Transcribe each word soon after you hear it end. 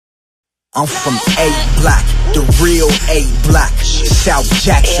I'm from A Block, the real A Block. South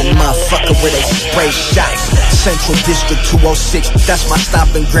Jackson, motherfucker, where they spray shots. Central District 206, that's my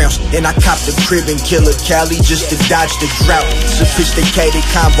stomping grounds. And I copped a crib in Killer Cali just to dodge the drought. Sophisticated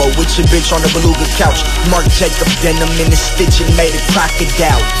combo with your bitch on the beluga couch. Marc Jacob denim in the stitch and made a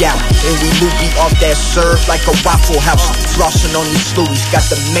crocodile, yeah. And we loopy off that serve like a Waffle House. Flossing on these Louis, got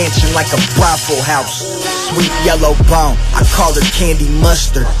the mansion like a brothel house. Sweet yellow bone, I call her Candy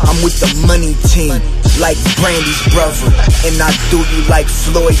Mustard. I'm with the money team, like Brandy's brother. And I do you like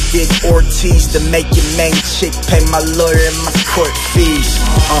Floyd did Ortiz, to make your main chick pay my lawyer and my court fees.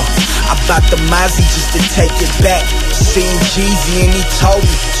 I bought the Mozzie just to take it back. Seen Jeezy and he told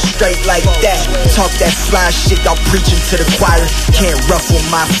me, straight like that. Talk that fly shit, y'all preaching to the choir. Can't ruffle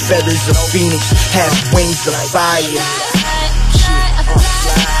my feathers, a phoenix has wings of fire.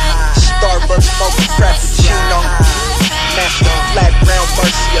 Starbucks smoking Frappuccino, master flat brown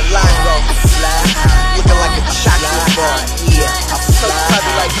Murcielago, looking like a chocolate bar. Yeah, I fuck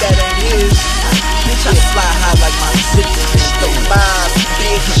probably like that ain't his. Bitch, I fly high like my zipper is the vibe,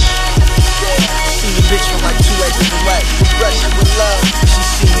 bitch. See the bitch from like 2 acres away, rushing with love. She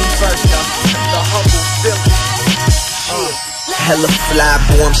see me first though, the humble villain. Hella fly,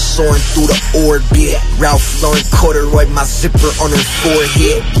 boy, I'm soaring through the orbit. Ralph Lauren corduroy, my zipper on her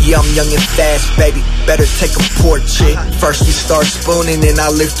forehead. Yeah, I'm young and fast, baby, better take a portrait. First we start spooning and I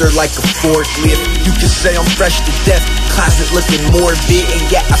lift her like a forklift. You can say I'm fresh to death, closet looking morbid. And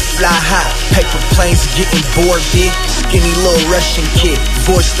yeah, I fly high, paper planes getting bored, big. Skinny little Russian kid,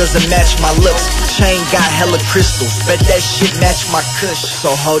 voice doesn't match my looks. Chain got hella crystals, bet that shit match my kush.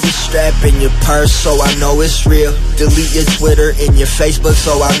 So hold your strap in your purse so I know it's real. Delete your Twitter and your Facebook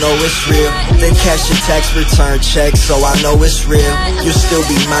so I know it's real. Then cash your tax return check so I know it's real. You'll still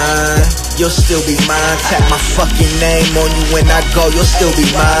be mine, you'll still be mine. Tap my fucking name on you when I go, you'll still be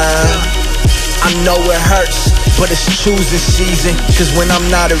mine. I know it hurts, but it's choosing season. Cause when I'm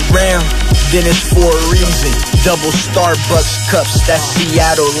not around, then it's for a reason. Double Starbucks cups, that's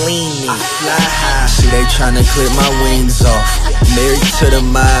Seattle leaning. I fly high, see they tryna clip my wings off. Married to the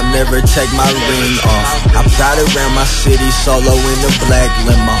mob, never take my ring off. I ride around my city solo in the black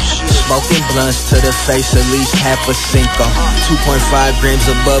limo, smoking blunts to the face, at least half a Cinco. 2.5 grams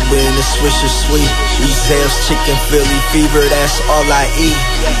of bubble in the Swisher Sweet. Ezel's chicken Philly fever, that's all I eat.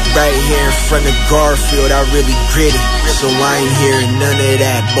 Right here in front of Garfield, I really gritty. So I ain't hearing none of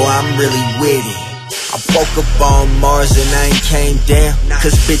that, boy, I'm really with it. I woke up on Mars and I ain't came down.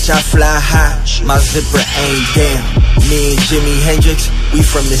 Cause bitch, I fly high, my zipper ain't down. Me and Jimi Hendrix, we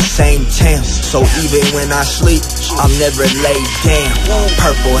from the same town. So even when I sleep, I'll never lay down.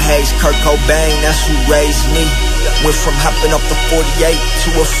 Purple haze, Kurt Cobain, that's who raised me. Went from hopping up the 48 to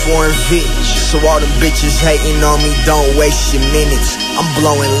a foreign Vic. So all them bitches hating on me, don't waste your minutes. I'm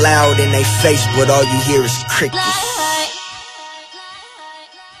blowing loud in they face, but all you hear is crickets.